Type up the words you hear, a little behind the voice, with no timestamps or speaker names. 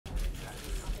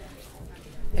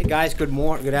Hey guys, good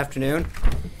afternoon.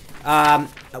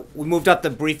 We moved up the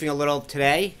briefing a little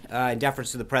today in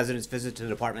deference to the President's visit to the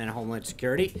Department of Homeland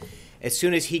Security. As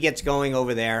soon as he gets going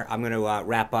over there, I'm going to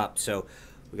wrap up. So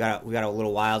we got a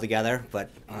little while together, but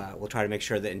we'll try to make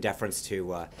sure that in deference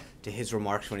to his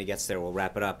remarks when he gets there, we'll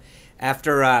wrap it up.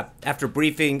 After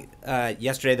briefing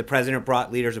yesterday, the President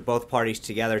brought leaders of both parties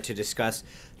together to discuss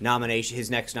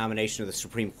his next nomination of the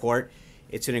Supreme Court.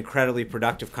 It's an incredibly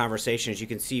productive conversation. As you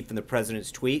can see from the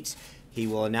President's tweets, he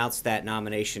will announce that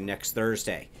nomination next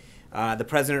Thursday. The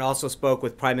President also spoke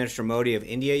with Prime Minister Modi of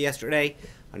India yesterday.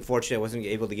 Unfortunately, I wasn't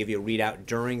able to give you a readout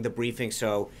during the briefing,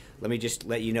 so let me just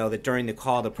let you know that during the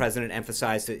call, the President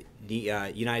emphasized that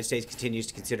the United States continues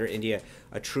to consider India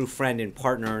a true friend and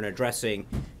partner in addressing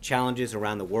challenges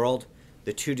around the world.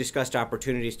 The two discussed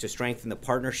opportunities to strengthen the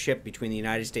partnership between the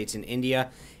United States and India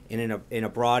in a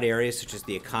broad area such as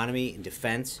the economy and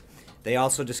defense. They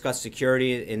also discussed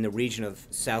security in the region of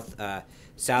South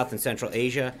and Central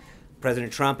Asia.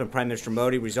 President Trump and Prime Minister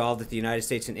Modi resolved that the United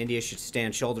States and India should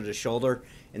stand shoulder to shoulder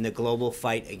in the global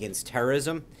fight against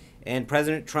terrorism. And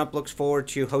President Trump looks forward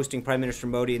to hosting Prime Minister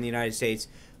Modi in the United States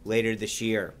later this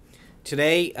year.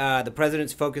 Today, the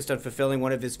President's focused on fulfilling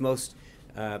one of his most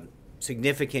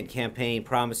significant campaign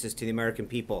promises to the American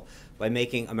people by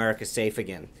making America safe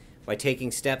again, by taking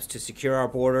steps to secure our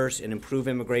borders and improve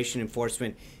immigration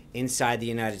enforcement inside the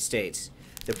United States.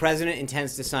 The President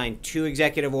intends to sign 2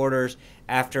 executive orders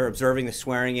after observing the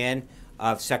swearing-in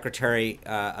of Secretary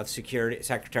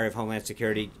of Homeland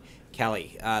Security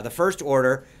Kelly. The first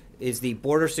order is the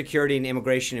Border Security and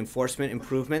Immigration Enforcement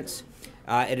Improvements.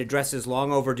 It addresses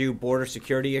long overdue border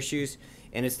security issues,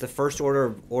 and it's the first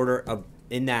order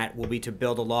in that will be to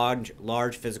build a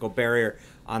large physical barrier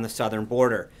on the southern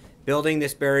border. Building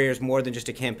this barrier is more than just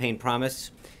a campaign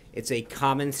promise. It's a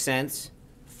common sense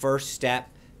first step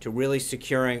to really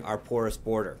securing our porous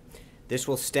border. This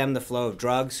will stem the flow of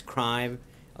drugs, crime,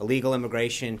 illegal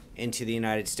immigration into the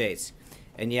United States.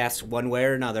 And yes, one way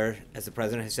or another, as the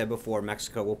President has said before,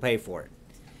 Mexico will pay for it.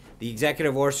 The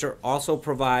executive order also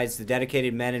provides the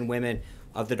dedicated men and women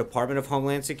of the Department of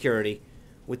Homeland Security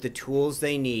with the tools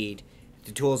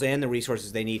and the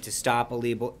resources they need to stop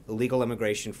illegal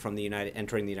immigration from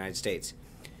entering the United States.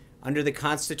 Under the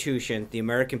Constitution, the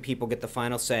American people get the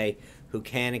final say who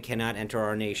can and cannot enter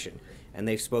our nation, and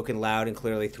they've spoken loud and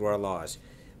clearly through our laws.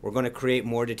 We're going to create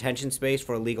more detention space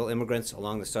for illegal immigrants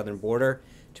along the southern border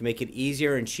to make it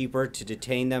easier and cheaper to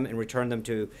detain them and return them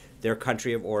to their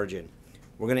country of origin.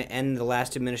 We're going to end the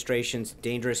last administration's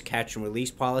dangerous catch and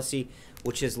release policy,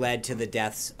 which has led to the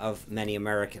deaths of many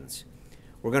Americans.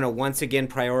 We're going to once again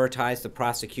prioritize the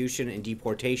prosecution and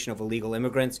deportation of illegal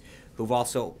immigrants who've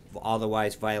also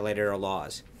otherwise violated our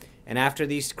laws. And after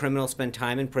these criminals spend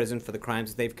time in prison for the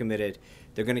crimes that they've committed,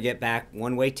 they're going to get back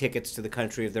one-way tickets to the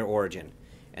country of their origin,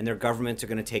 and their governments are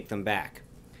going to take them back.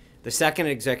 The second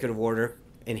executive order,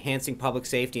 enhancing public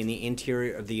safety in the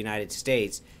interior of the United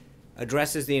States,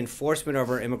 addresses the enforcement of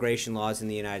our immigration laws in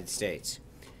the United States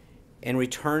and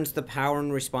returns the power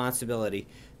and responsibility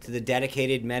to the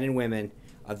dedicated men and women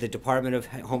of the Department of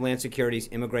Homeland Security's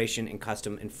Immigration and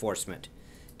Custom Enforcement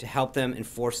to help them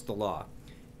enforce the law.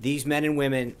 These men and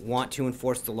women want to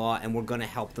enforce the law, and we're going to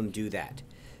help them do that.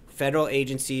 Federal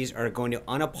agencies are going to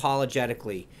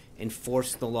unapologetically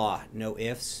enforce the law, no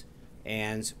ifs,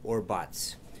 ands, or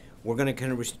buts. We're going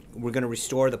to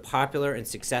restore the popular and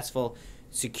successful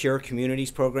Secure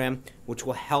Communities program, which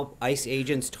will help ICE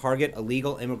agents target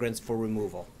illegal immigrants for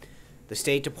removal. The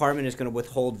State Department is going to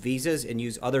withhold visas and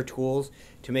use other tools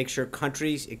to make sure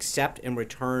countries accept and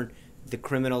return the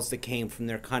criminals that came from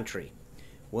their country.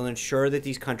 We'll ensure that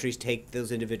these countries take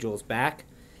those individuals back,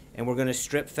 and we're going to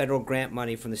strip federal grant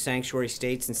money from the sanctuary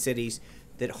states and cities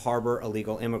that harbor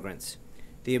illegal immigrants.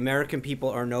 The American people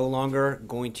are no longer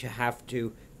going to have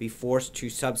to be forced to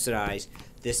subsidize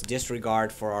this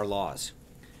disregard for our laws.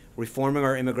 Reforming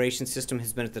our immigration system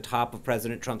has been at the top of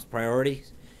President Trump's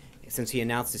priorities since he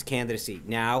announced his candidacy.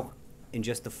 Now, in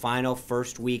just the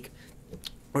first week,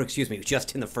 we're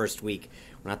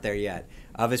not there yet,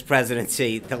 of his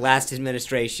presidency, the last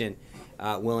administration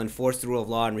will enforce the rule of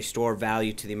law and restore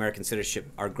value to the American citizenship,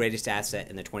 our greatest asset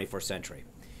in the 21st century.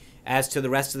 As to the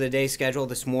rest of the day's schedule,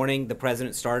 this morning the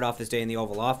President started off his day in the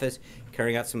Oval Office,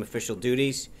 carrying out some official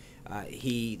duties.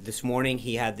 This morning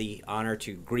he had the honor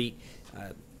to greet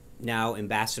now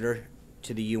Ambassador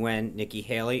to the UN, Nikki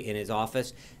Haley, in his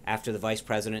office after the Vice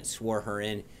President swore her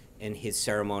in his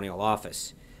ceremonial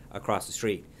office across the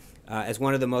street. As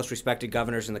one of the most respected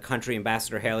governors in the country,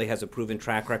 Ambassador Haley has a proven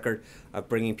track record of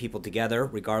bringing people together,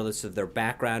 regardless of their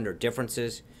background or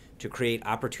differences, to create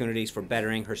opportunities for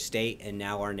bettering her state and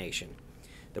now our nation.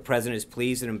 The President is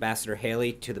pleased that Ambassador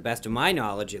Haley, to the best of my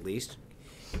knowledge at least,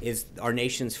 is our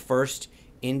nation's first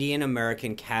Indian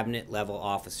American cabinet level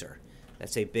officer.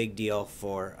 That's a big deal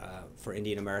for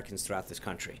Indian Americans throughout this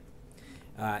country.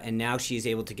 And now she is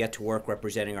able to get to work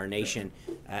representing our nation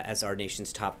as our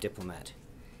nation's top diplomat.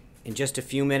 In just a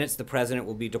few minutes, the President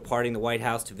will be departing the White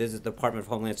House to visit the Department of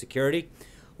Homeland Security,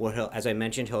 where as I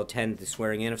mentioned, he'll attend the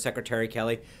swearing in of Secretary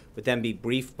Kelly, would then be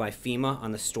briefed by FEMA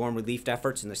on the storm relief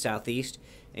efforts in the Southeast,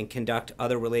 and conduct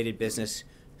other related business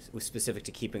specific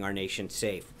to keeping our nation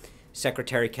safe.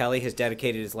 Secretary Kelly has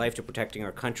dedicated his life to protecting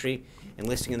our country,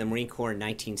 enlisting in the Marine Corps in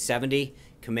 1970,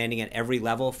 commanding at every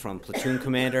level from platoon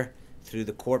commander through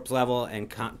the corps level and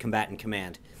combatant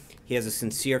command. He has a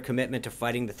sincere commitment to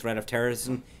fighting the threat of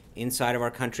terrorism inside of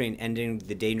our country and ending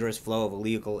the dangerous flow of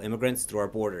illegal immigrants through our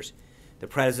borders. The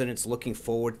President's looking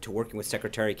forward to working with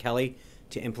Secretary Kelly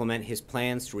to implement his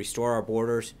plans to restore our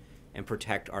borders and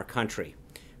protect our country.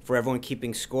 For everyone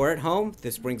keeping score at home,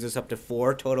 this brings us up to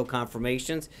 4 total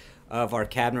confirmations of our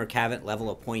cabinet or cabinet level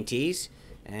appointees.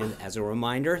 And as a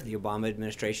reminder, the Obama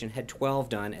administration had 12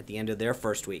 done at the end of their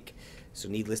first week. So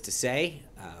needless to say,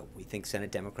 we think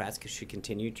Senate Democrats should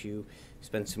continue to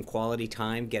spend some quality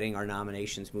time getting our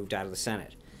nominations moved out of the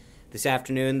Senate. This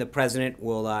afternoon, the President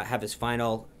will have his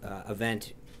final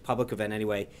public event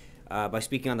anyway, by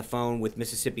speaking on the phone with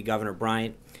Mississippi Governor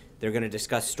Bryant. They're going to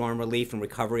discuss storm relief and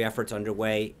recovery efforts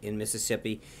underway in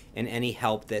Mississippi and any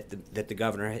help that the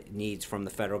governor needs from the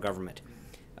federal government.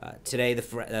 Today,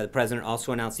 the President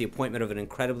also announced the appointment of an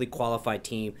incredibly qualified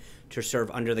team to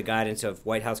serve under the guidance of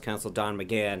White House counsel Don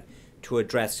McGahn to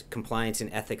address compliance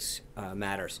and ethics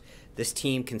matters. This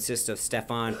team consists of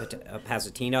Stefan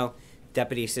Pasatino,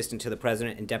 Deputy Assistant to the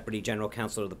President and Deputy General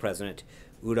Counsel to the President,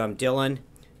 Udom Dillon,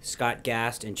 Scott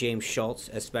Gast, and James Schultz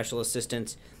as Special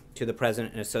Assistants to the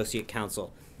President and Associate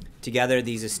Counsel. Together,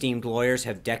 these esteemed lawyers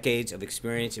have decades of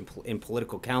experience in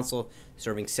political counsel,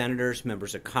 serving senators,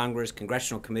 members of Congress,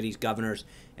 congressional committees, governors,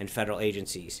 and federal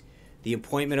agencies. The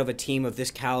appointment of a team of this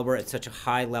caliber at such a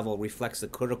high level reflects the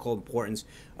critical importance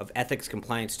of ethics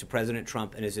compliance to President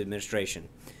Trump and his administration.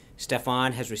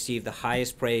 Stefan has received the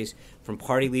highest praise from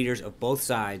party leaders of both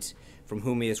sides from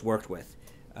whom he has worked with.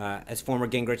 As former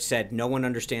Gingrich said, no one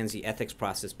understands the ethics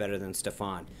process better than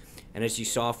Stefan. And as you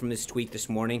saw from his tweet this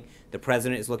morning, the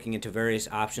President is looking into various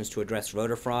options to address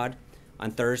voter fraud. On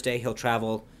Thursday, he'll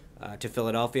travel to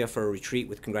Philadelphia for a retreat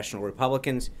with congressional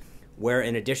Republicans, where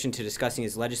in addition to discussing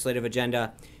his legislative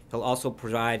agenda, he'll also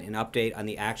provide an update on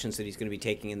the actions that he's going to be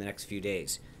taking in the next few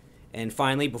days. And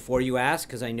finally, before you ask,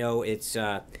 because I know it's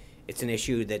an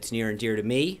issue that's near and dear to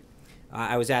me,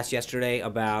 I was asked yesterday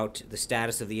about the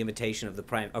status of the invitation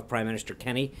of Prime Minister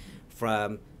Kenny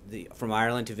from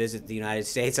Ireland to visit the United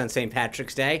States on St.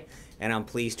 Patrick's Day, and I'm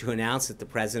pleased to announce that the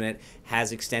President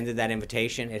has extended that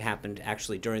invitation. It happened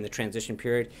actually during the transition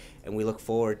period, and we look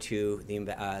forward to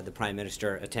the Prime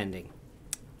Minister attending.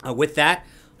 With that,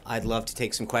 I'd love to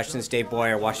take some questions. Dave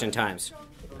Boyer, Washington Times.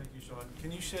 Thank you, Sean.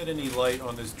 Can you shed any light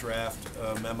on this draft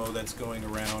memo that's going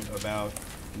around about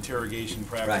interrogation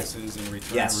practices and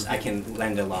return? Yes, I can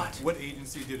lend a lot. What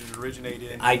agency did it originate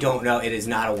in? I don't know. It is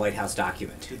not a White House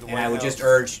document. And I would just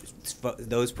urge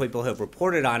those people who have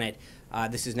reported on it,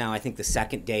 this is now, I think, the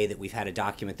second day that we've had a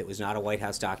document that was not a White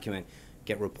House document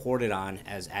get reported on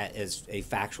as a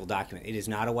factual document. It is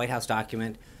not a White House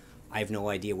document. I have no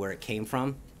idea where it came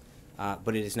from,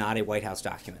 but it is not a White House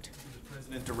document. Did the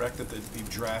President direct that it be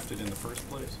drafted in the first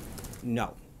place?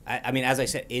 No. I mean, as I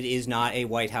said, it is not a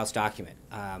White House document.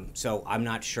 So I'm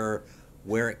not sure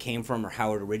where it came from or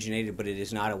how it originated, but it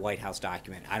is not a White House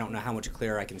document. I don't know how much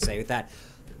clearer I can say with that.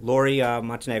 Lori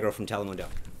Montenegro from Telemundo.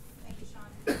 Thank you,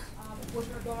 Sean.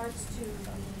 With regards to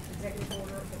the executive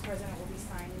order the President will be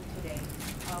signing today,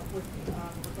 with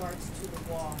regards to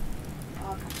the wall,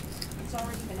 it's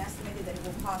already been estimated that it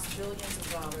will cost billions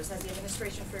of dollars. Has the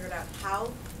administration figured out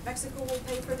how Mexico will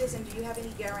pay for this, and do you have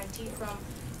any guarantee from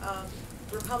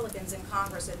Republicans in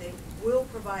Congress that they will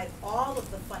provide all of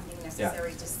the funding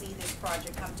necessary to see this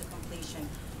project come to completion?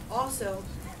 Also,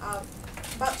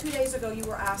 about 2 days ago, you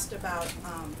were asked about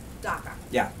DACA.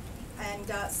 Yeah.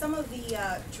 And some of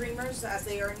the dreamers, as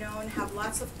they are known, have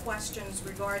lots of questions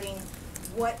regarding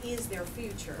what is their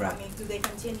future. Right. I mean, do they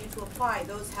continue to apply?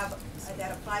 Those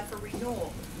that apply for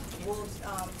renewal, will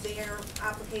their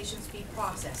applications be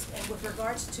processed? And with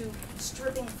regards to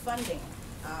stripping funding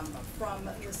from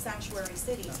the sanctuary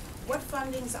cities, what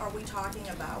fundings are we talking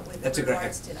about with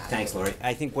regards to that? Thanks, Lori.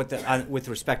 I think with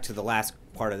respect to the last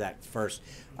part of that first,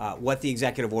 what the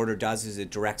executive order does is it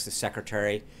directs the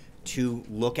Secretary to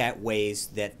look at ways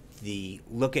that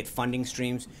look at funding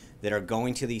streams that are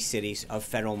going to these cities of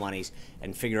federal monies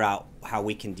and figure out how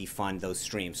we can defund those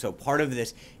streams. So part of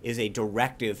this is a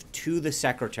directive to the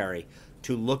Secretary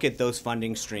to look at those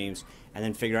funding streams and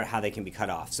then figure out how they can be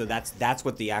cut off. So that's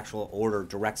what the actual order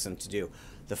directs them to do.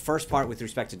 The first part with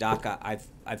respect to DACA,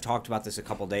 I've talked about this a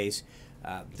couple days.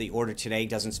 The order today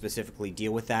doesn't specifically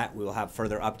deal with that. We will have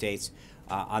further updates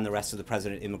on the rest of the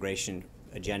President immigration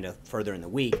agenda further in the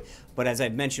week. But as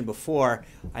I've mentioned before,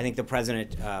 I think the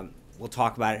President will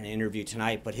talk about it in an interview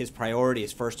tonight, but his priority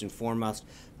is first and foremost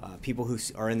people who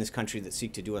are in this country that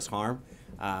seek to do us harm.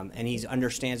 And he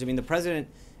understands, I mean, the President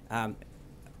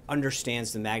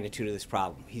understands the magnitude of this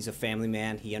problem. He's a family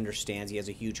man. He understands. He has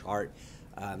a huge heart,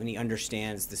 and he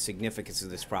understands the significance of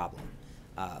this problem.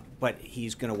 But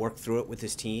he's going to work through it with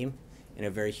his team in a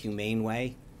very humane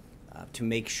way to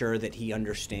make sure that he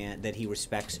understands, that he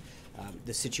respects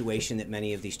the situation that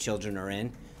many of these children are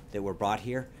in that were brought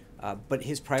here. But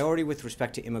his priority with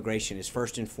respect to immigration is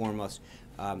first and foremost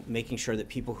making sure that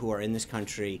people who are in this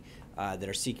country that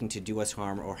are seeking to do us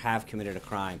harm or have committed a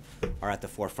crime are at the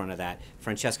forefront of that.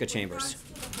 Francesca Chambers.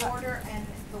 The border and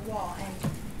the wall,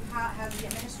 and has the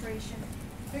administration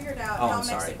figured out Oh, how I'm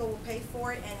sorry. Mexico will pay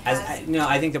for it? And No,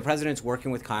 I think the President's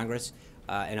working with Congress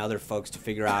and other folks to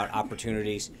figure out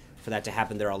opportunities for that to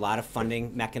happen. There are a lot of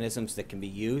funding mechanisms that can be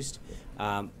used.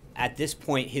 At this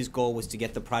point, his goal was to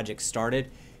get the project started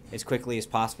as quickly as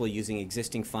possible using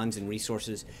existing funds and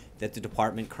resources that the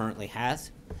department currently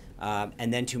has,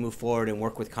 and then to move forward and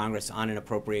work with Congress on an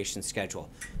appropriation schedule.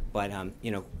 But,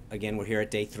 you know, again, we're here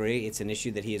at day 3. It's an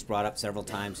issue that he has brought up several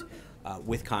times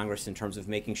with Congress in terms of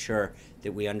making sure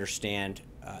that we understand,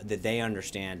 that they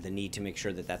understand the need to make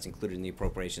sure that that's included in the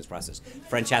appropriations process.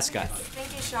 Francesca.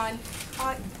 Thank you, Sean.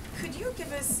 Could you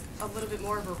give us a little bit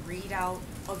more of a readout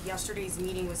of yesterday's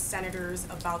meeting with senators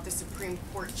about the Supreme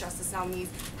Court justice nominees?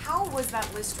 How was that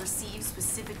list received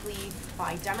specifically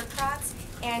by Democrats?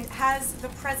 And has the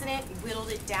president whittled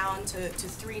it down to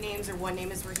 3 names or 1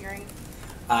 name as we're hearing?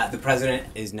 The president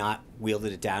is not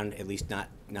wielded it down, at least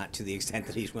not to the extent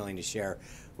that he's willing to share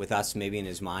with us. Maybe in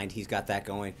his mind he's got that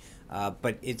going,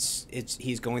 but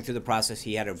he's going through the process.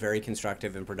 He had a very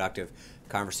constructive and productive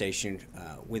conversation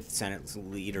with Senate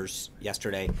leaders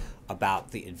yesterday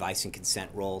about the advice and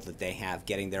consent role that they have,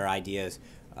 getting their ideas,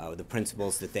 the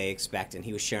principles that they expect, and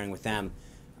he was sharing with them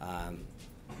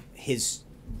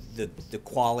the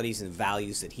qualities and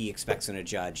values that he expects in a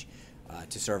judge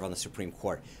to serve on the Supreme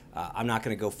Court. I'm not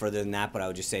going to go further than that, but I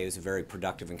would just say it was a very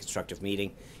productive and constructive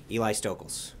meeting. Eli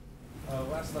Stokels.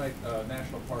 Last night,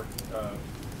 National Park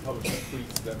published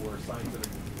tweets that were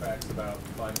scientific facts about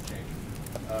climate change.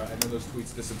 And then those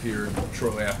tweets disappeared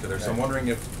shortly after there. So I'm wondering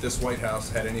if this White House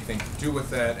had anything to do with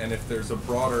that, and if there's a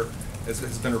broader, as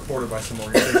has been reported by some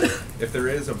organizations, if there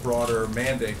is a broader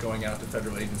mandate going out to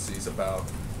federal agencies about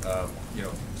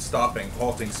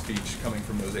halting speech coming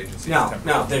from those agencies.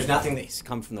 No, there's nothing that's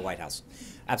come from the White House.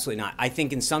 Absolutely not. I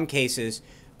think in some cases,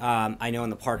 I know in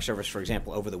the Park Service, for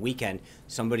example, over the weekend,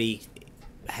 somebody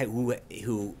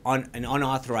an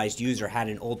unauthorized user had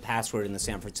an old password in the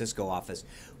San Francisco office,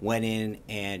 went in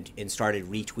and started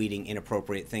retweeting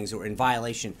inappropriate things that were in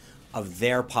violation of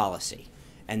their policy.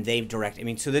 And they've directed, I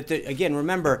mean, so that, again,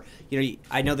 remember,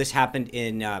 I know this happened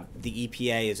in the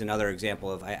EPA is another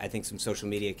example of, I think, some social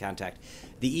media contact.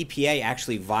 The EPA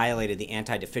actually violated the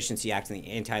Anti-Deficiency Act and the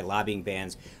anti-lobbying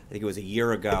bans, I think it was a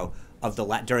year ago,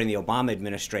 during the Obama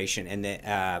administration,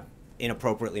 and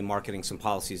inappropriately marketing some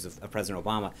policies of President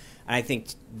Obama. And I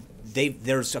think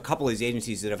there's a couple of these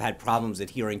agencies that have had problems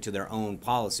adhering to their own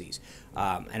policies.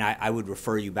 And I would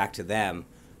refer you back to them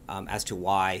as to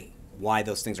why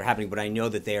those things are happening, but I know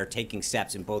that they are taking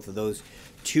steps in both of those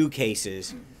 2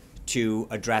 cases to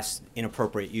address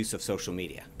inappropriate use of social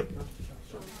media.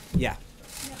 Yeah.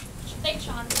 Thanks,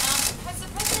 Sean. Has the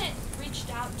president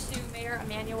reached out to Mayor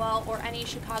Emanuel or any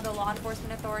Chicago law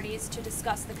enforcement authorities to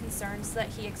discuss the concerns that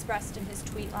he expressed in his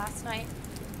tweet last night?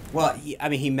 Well,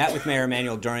 he met with Mayor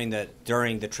Emanuel during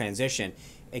the transition,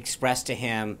 expressed to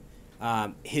him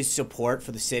his support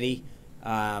for the city,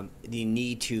 the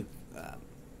need to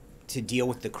deal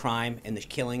with the crime and the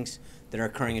killings that are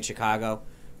occurring in Chicago.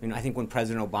 I think when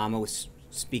President Obama was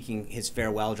speaking his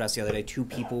farewell address the other day, 2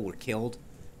 people were killed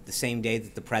the same day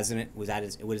that the president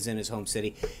was in his home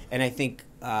city. And I think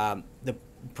the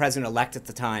president-elect at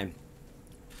the time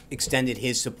extended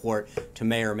his support to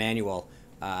Mayor Emanuel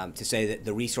to say that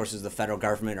the resources of the federal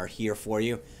government are here for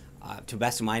you. To the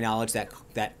best of my knowledge,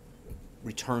 that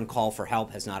return call for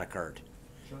help has not occurred.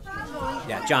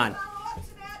 Yeah, John.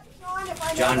 John, if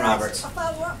I may John ask Roberts.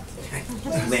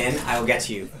 about Lynn, I will get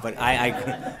to you, but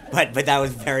but that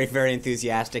was very, very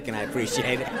enthusiastic, and I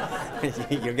appreciate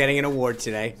it. You're getting an award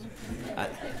today.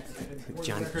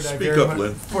 John. Speak up,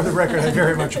 Lynn. For the record, I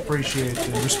very much appreciate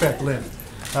and respect Lynn.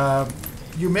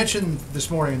 You mentioned this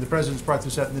morning, and the President's brought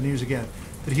this out in the news again,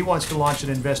 that he wants to launch an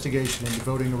investigation into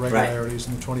voting irregularities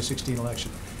in the 2016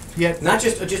 election. Yet, Not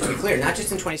just to be clear, not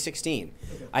just in 2016.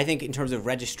 I think in terms of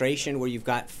registration, where you've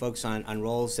got folks on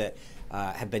rolls that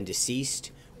have been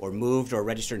deceased or moved or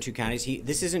registered in 2 counties,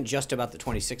 this isn't just about the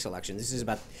 26 election. This is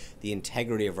about the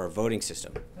integrity of our voting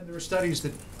system. and there are studies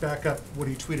that back up what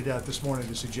he tweeted out this morning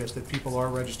to suggest that people are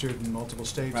registered in multiple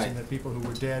states Right. and that people who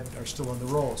were dead are still on the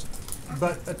rolls.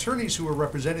 But attorneys who were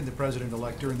representing the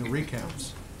President-elect during the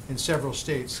recounts in several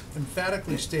states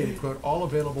emphatically stated, quote, all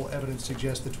available evidence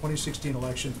suggests the 2016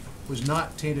 election was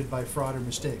not tainted by fraud or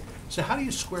mistake. So how do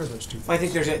you square those two things? Well, I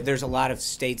think there's a lot of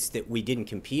states that we didn't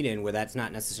compete in where that's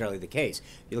not necessarily the case.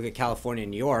 You look at California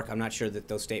and New York, I'm not sure that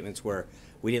those statements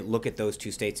we didn't look at those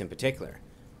 2 states in particular.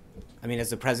 I mean,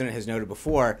 as the President has noted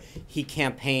before, he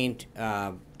campaigned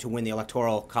to win the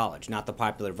Electoral College, not the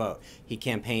popular vote. He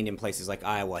campaigned in places like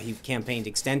Iowa. He campaigned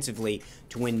extensively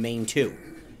to win Maine 2.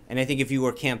 And I think if you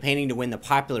were campaigning to win the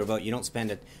popular vote, you don't spend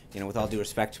it, with all due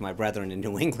respect to my brethren in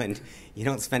New England, you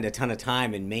don't spend a ton of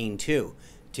time in Maine 2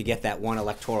 to get that one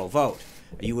electoral vote.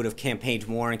 You would have campaigned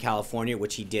more in California,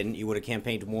 which he didn't. You would have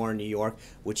campaigned more in New York,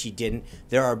 which he didn't.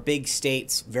 There are big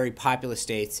states, very populous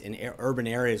states in urban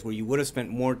areas where you would have spent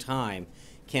more time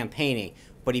campaigning,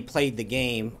 but he played the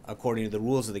game according to the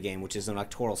rules of the game, which is an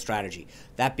electoral strategy.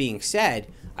 That being said,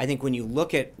 I think when you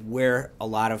look at where a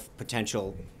lot of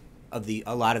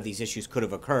these issues could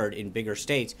have occurred in bigger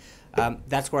states,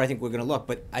 that's where I think we're going to look.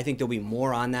 But I think there'll be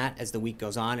more on that as the week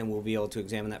goes on, and we'll be able to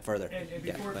examine that further. And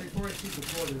before I speak the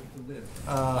floor to Liv,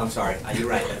 I'm sorry. You're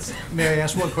right. may I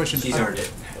ask one question? She's earned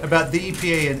it. About the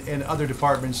EPA and other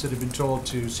departments that have been told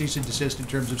to cease and desist in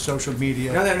terms of social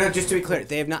media. No. Just to be clear,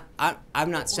 they have not.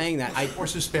 I'm not saying that. Or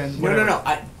suspend.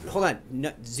 No. Hold on.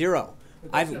 No, zero.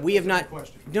 We have not.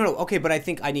 question. No. Okay, but I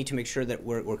think I need to make sure that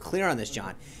we're clear on this,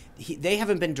 John. They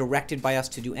haven't been directed by us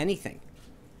to do anything.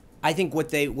 I think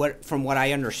from what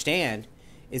I understand,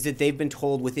 is that they've been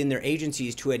told within their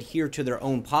agencies to adhere to their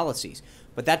own policies.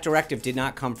 But that directive did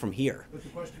not come from here. But the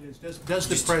question is, does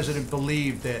the President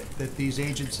believe that these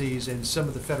agencies and some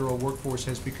of the federal workforce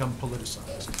has become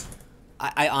politicized?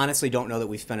 I honestly don't know that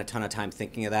we've spent a ton of time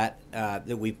thinking of that.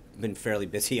 That we've been fairly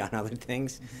busy on other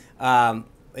things.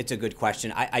 It's a good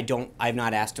question. I've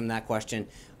not asked him that question.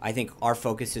 I think our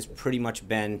focus has pretty much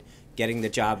been getting the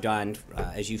job done,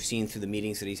 as you've seen through the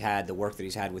meetings that he's had, the work that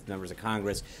he's had with members of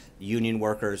Congress, union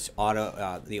workers,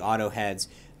 the auto heads,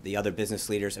 the other business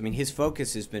leaders. I mean, his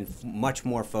focus has been much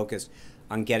more focused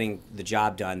on getting the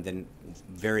job done than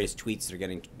various tweets that are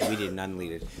getting tweeted and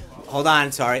unleaded. Hold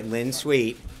on, sorry, Lynn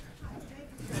Sweet.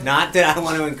 Not that I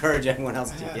want to encourage anyone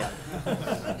else to. Yeah.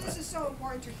 This is so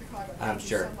important to Chicago. I'm Thank you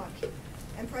sure. so much.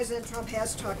 And President Trump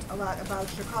has talked a lot about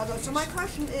Chicago. So my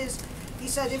question is, he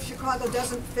said if Chicago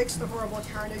doesn't fix the horrible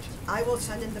carnage, I will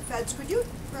send in the feds. Could you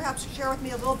perhaps share with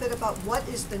me a little bit about what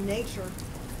is the nature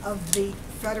of the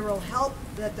federal help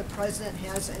that the President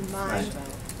has in mind,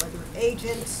 whether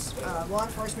agents, law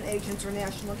enforcement agents, or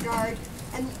National Guard,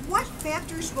 and what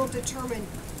factors will determine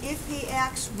if he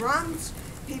acts? Ron's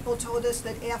people told us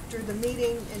that after the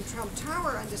meeting in Trump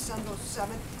Tower on December 7th,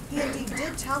 he indeed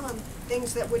did tell him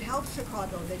things that would help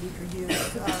Chicago that he could use,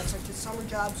 such as summer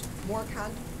jobs, more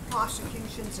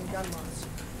prosecutions, and gun laws.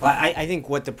 Well, I think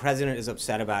what the president is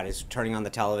upset about is turning on the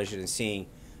television and seeing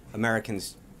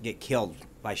Americans get killed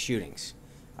by shootings,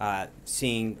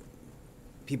 seeing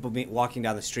people walking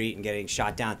down the street and getting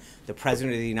shot down. The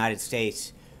president of the United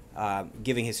States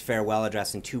giving his farewell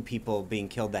address and 2 people being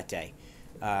killed that day.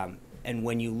 And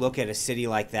when you look at a city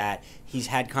like that, he's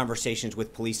had conversations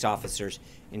with police officers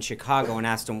in Chicago and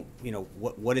asked them,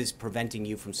 what is preventing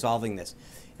you from solving this?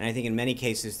 And I think in many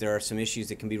cases there are some issues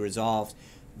that can be resolved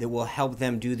that will help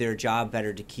them do their job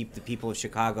better to keep the people of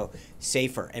Chicago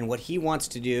safer. And what he wants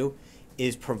to do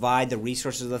is provide the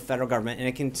resources of the federal government, and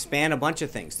it can span a bunch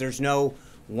of things. There's no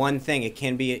one thing. It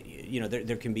can be,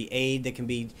 there can be aid that can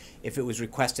be, if it was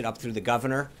requested up through the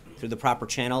governor, through the proper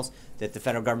channels that the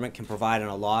federal government can provide on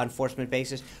a law enforcement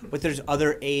basis. But there's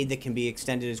other aid that can be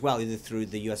extended as well, either through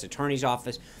the U.S. Attorney's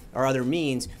Office or other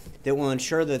means that will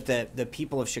ensure that the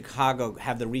people of Chicago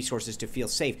have the resources to feel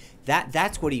safe.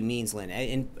 That's what he means, Lynn.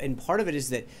 And part of it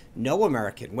is that no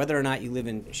American, whether or not you live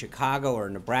in Chicago or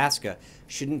Nebraska,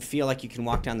 shouldn't feel like you can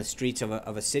walk down the streets of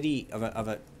a city,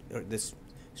 the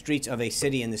streets of a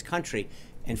city in this country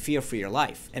and fear for your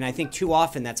life. And I think too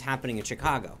often that's happening in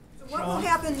Chicago. What will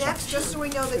happen next, just so we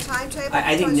know the timetable?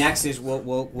 I think Because- next is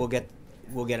we'll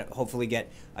hopefully get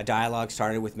a dialogue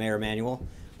started with Mayor Emanuel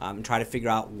and try to figure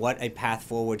out what a path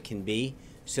forward can be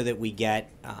so that we get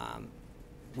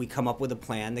we come up with a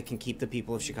plan that can keep the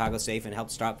people of Chicago safe and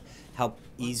help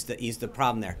ease the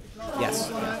problem there. Yes.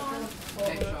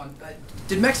 Hey, Sean.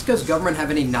 Did Mexico's government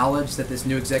have any knowledge that this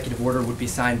new executive order would be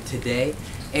signed today?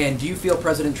 And do you feel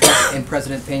President Trump and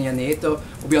President Peña Nieto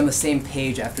will be on the same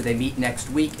page after they meet next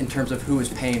week in terms of who is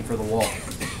paying for the wall?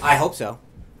 I hope so.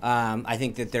 I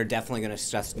think that they're definitely going to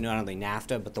discuss not only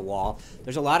NAFTA, but the wall.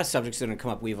 There's a lot of subjects that are going to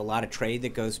come up. We have a lot of trade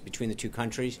that goes between the two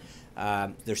countries.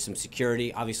 There's some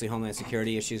security, obviously Homeland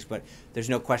Security issues, but there's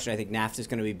no question I think NAFTA is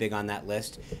going to be big on that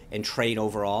list, and trade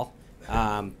overall.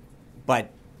 But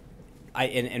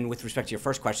with respect to your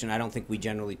first question, I don't think we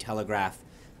generally telegraph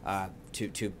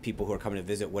to people who are coming to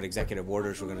visit what executive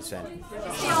orders we're going to send.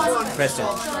 Kristen.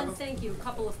 Sean, thank you. A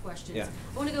couple of questions. Yeah.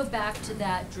 I want to go back to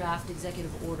that draft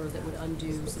executive order that would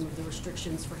undo some of the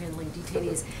restrictions for handling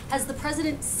detainees. Has the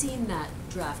president seen that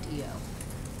draft EO?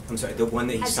 I'm sorry, the one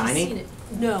that he's Has signing? he seen it?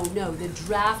 No, the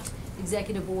draft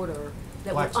executive order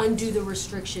that would undo the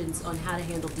restrictions on how to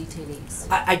handle detainees.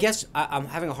 I guess I'm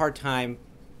having a hard time.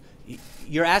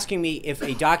 You're asking me if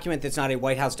a document that's not a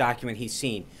White House document he's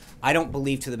seen. I don't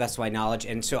believe, to the best of my knowledge,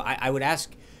 and so I would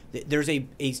ask.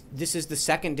 This is the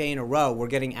second day in a row we're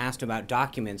getting asked about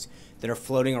documents that are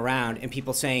floating around, and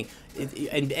people saying,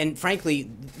 and frankly,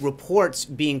 reports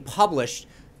being published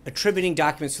attributing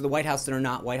documents to the White House that are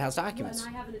not White House documents.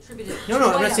 And I haven't attributed. No, to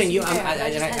I'm White not House saying you. either, but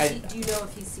I just I, do you know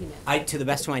if he's seen it? to the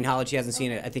best of my knowledge, he hasn't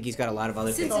seen it. I think he's got a lot of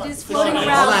other Since things. it is floating around,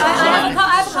 Hold on,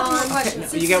 I have a couple more questions.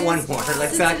 Since You get it one is- more. Let's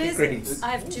since not it get is- greedy. I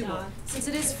have two more. Since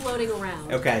it is floating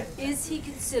around, Okay. is he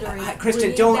considering Kristen,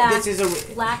 bringing don't- back this is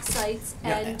a- black sites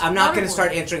and I'm not going waterboarding? to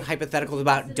start answering hypotheticals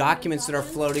about documents that are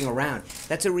floating around.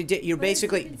 That's a ridiculous. You're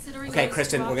basically. considering Okay, those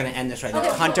Kristen, we're going to end this right now. Okay.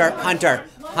 Hunter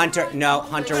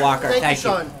Walker. Thank you.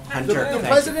 Sean. Hunter, The thank you.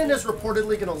 president is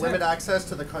reportedly going to limit access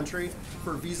to the country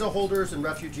for visa holders and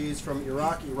refugees from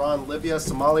Iraq, Iran, Libya,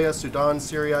 Somalia, Sudan,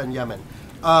 Syria, and Yemen.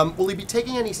 Will he be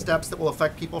taking any steps that will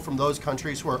affect people from those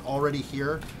countries who are already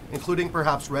here, including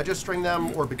perhaps registering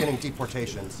them or beginning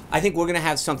deportations? I think we're going to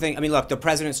have something. I mean, look, the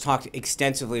president's talked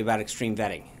extensively about extreme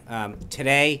vetting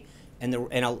today,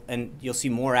 and you'll see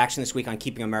more action this week on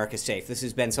keeping America safe. This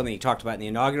has been something he talked about in the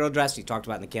inaugural address. He talked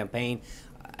about in the campaign.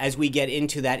 As we get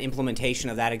into that implementation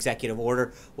of that executive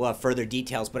order, we'll have further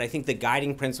details. But I think the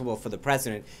guiding principle for the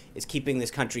president is keeping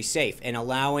this country safe and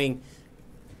allowing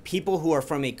people who are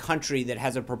from a country that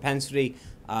has a propensity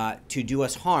to do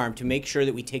us harm, to make sure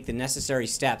that we take the necessary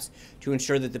steps to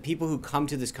ensure that the people who come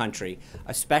to this country,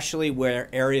 especially where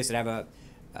areas that have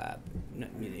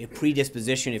a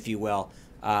predisposition, if you will,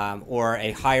 or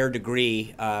a higher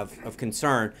degree of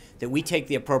concern, that we take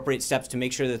the appropriate steps to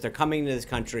make sure that they're coming to this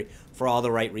country for all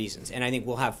the right reasons. And I think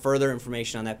we'll have further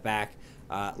information on that back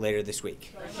later this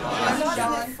week.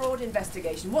 Regarding the fraud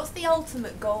investigation, what's the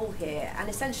ultimate goal here? And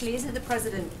essentially, isn't the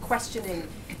president questioning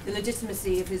the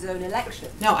legitimacy of his own election?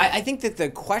 No, I think that the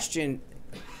question,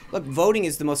 look, voting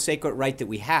is the most sacred right that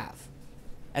we have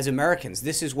as Americans.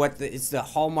 This is it's the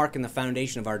hallmark and the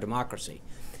foundation of our democracy.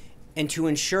 And to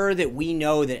ensure that we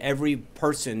know that every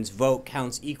person's vote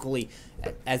counts equally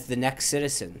as the next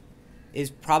citizen is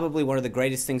probably one of the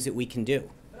greatest things that we can do.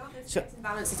 So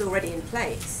balance is already in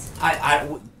place.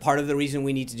 Part of the reason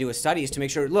we need to do a study is to make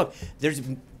sure, look,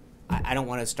 I don't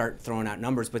want to start throwing out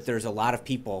numbers, but there's a lot of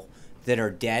people that are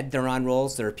dead. They're on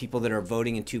rolls. There are people that are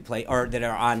voting in or that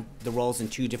are on the rolls in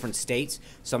 2 different states,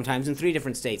 sometimes in 3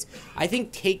 different states. I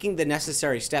think taking the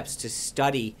necessary steps to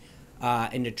study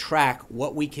and to track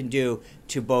what we can do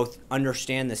to both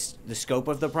understand the scope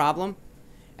of the problem,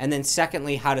 and then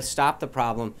secondly, how to stop the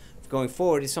problem going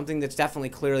forward is something that's definitely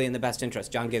clearly in the best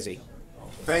interest. John Gizzi.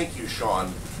 Thank you,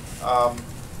 Sean.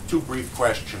 2 brief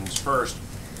questions. First,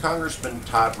 Congressman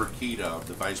Todd Rokita of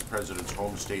the Vice President's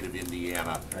home state of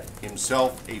Indiana,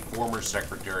 himself a former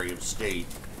Secretary of State,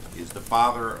 is the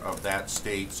father of that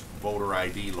state's voter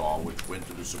ID law, which went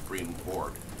to the Supreme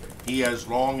Court. He has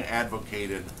long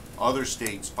advocated other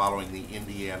states following the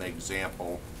Indiana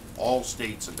example, all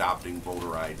states adopting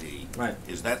voter ID. Right.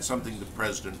 Is that something the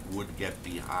president would get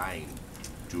behind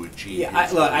to achieve? Yeah,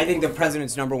 his look, I think the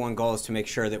president's #1 goal is to make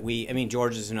sure that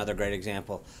Georgia is another great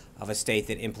example of a state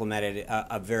that implemented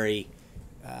a very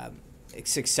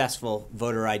successful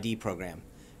voter ID program.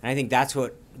 And I think that's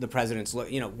what the president's,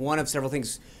 one of several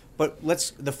things. But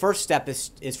the first step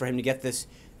is for him to get this,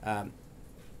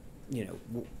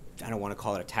 I don't want to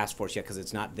call it a task force yet because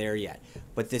it's not there yet,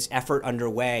 but this effort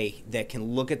underway that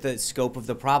can look at the scope of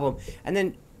the problem and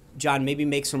then John, maybe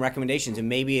make some recommendations, and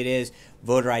maybe it is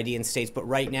voter ID in states. But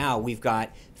right now, we've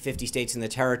got 50 states and the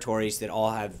territories that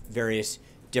all have various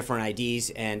different IDs,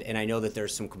 and I know that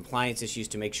there's some compliance issues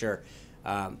to make sure.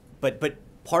 But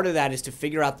part of that is to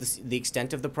figure out the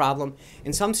extent of the problem.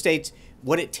 In some states,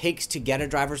 what it takes to get a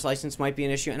driver's license might be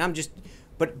an issue, and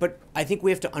but I think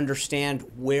we have to understand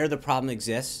where the problem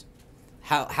exists,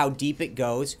 how deep it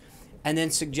goes, and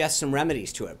then suggest some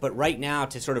remedies to it. But right now,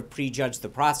 to sort of prejudge the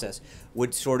process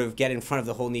would sort of get in front of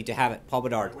the whole need to have it. Paul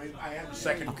Bedard. I have a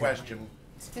second question.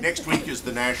 Next week is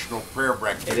the National Prayer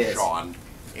Breakfast, It is. Sean,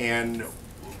 and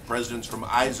presidents from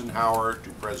Eisenhower to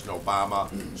President Obama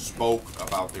spoke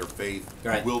about their faith.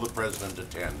 Right. Will the president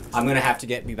attend? I'm going to have to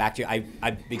be back to you.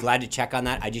 I'd be glad to check on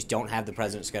that. I just don't have the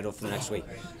president's schedule for the next week.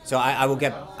 So I will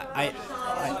get,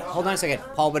 hold on a second.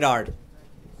 Paul Bedard.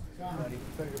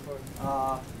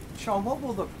 Sean, what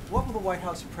will the White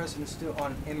House presidents do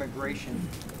on immigration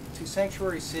to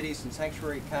sanctuary cities and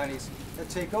sanctuary counties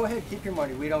that say, go ahead, keep your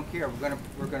money, we don't care,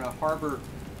 we're gonna harbor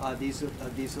these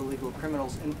illegal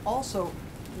criminals? And also,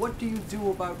 what do you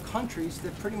do about countries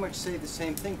that pretty much say the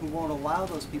same thing, who won't allow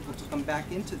those people to come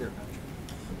back into their country?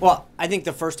 Well, I think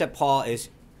the first step, Paul, is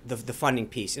the funding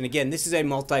piece. And again, this is a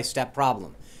multi-step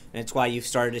problem. And it's why you've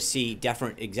started to see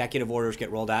different executive orders get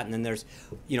rolled out, and then there's,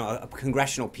 a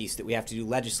congressional piece that we have to do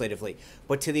legislatively.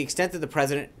 But to the extent that the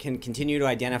president can continue to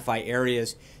identify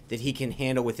areas that he can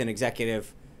handle within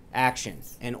executive action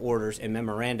and orders and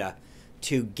memoranda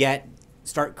to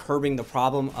start curbing the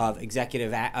problem of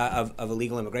of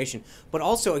illegal immigration. But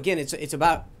also, again, it's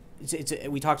about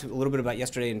we talked a little bit about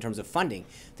yesterday in terms of funding.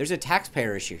 There's a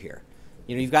taxpayer issue here.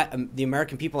 You've got the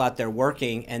American people out there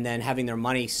working and then having their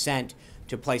money sent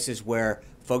to places where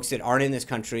folks that aren't in this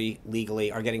country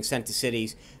legally are getting sent to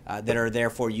cities that are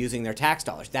therefore using their tax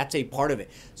dollars. That's a part of it.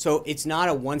 So it's not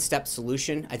a one-step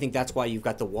solution. I think that's why you've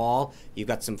got the wall, you've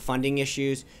got some funding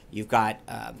issues, you've got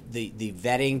the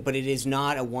vetting, but it is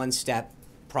not a one-step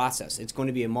process. It's going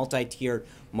to be a multi-tier,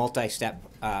 multi-step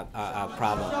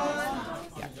problem.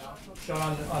 Yeah.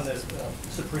 Sean, on the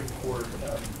Supreme Court,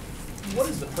 what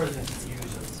is the president's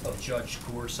views of Judge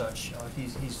Gorsuch?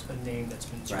 He's a name that's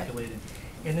been circulated. Right.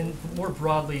 And then more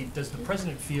broadly, does the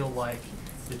president feel like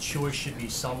the choice should be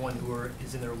someone who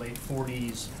is in their late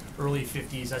 40s, early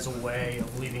 50s as a way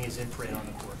of leaving his imprint on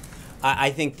the court?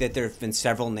 I think that there have been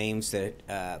several names that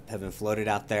have been floated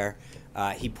out there.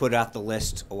 He put out the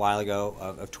list a while ago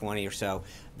of 20 or so.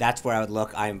 That's where I would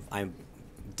look. I'm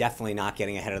definitely not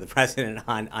getting ahead of the president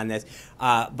on this.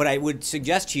 But I would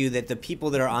suggest to you that the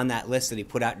people that are on that list that he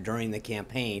put out during the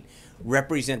campaign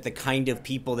represent the kind of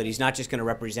people that he's not just going to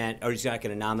represent, or he's not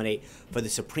going to nominate for the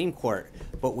Supreme Court,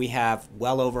 but we have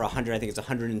well over 100, I think it's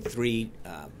 103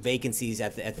 vacancies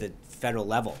at the federal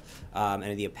level and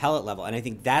at the appellate level, and I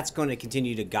think that's going to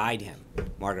continue to guide him.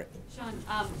 Margaret. Sean,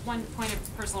 one point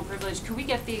of personal privilege. Could we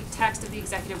get the text of the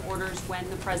executive orders when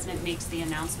the president makes the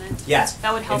announcement? Yes.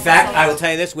 That would help. In fact, I will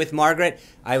tell you this, with Margaret,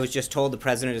 I was just told the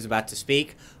president is about to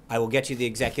speak. I will get you the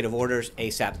executive orders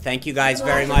ASAP. Thank you guys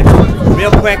very much.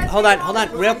 Real quick, hold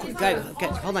on, real quick, okay,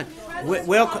 hold on.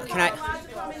 Can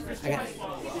I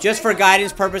just for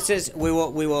guidance purposes, we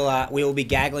will be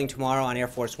gaggling tomorrow on Air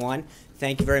Force One.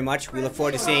 Thank you very much. We look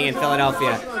forward to seeing you in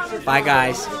Philadelphia. Bye,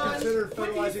 guys.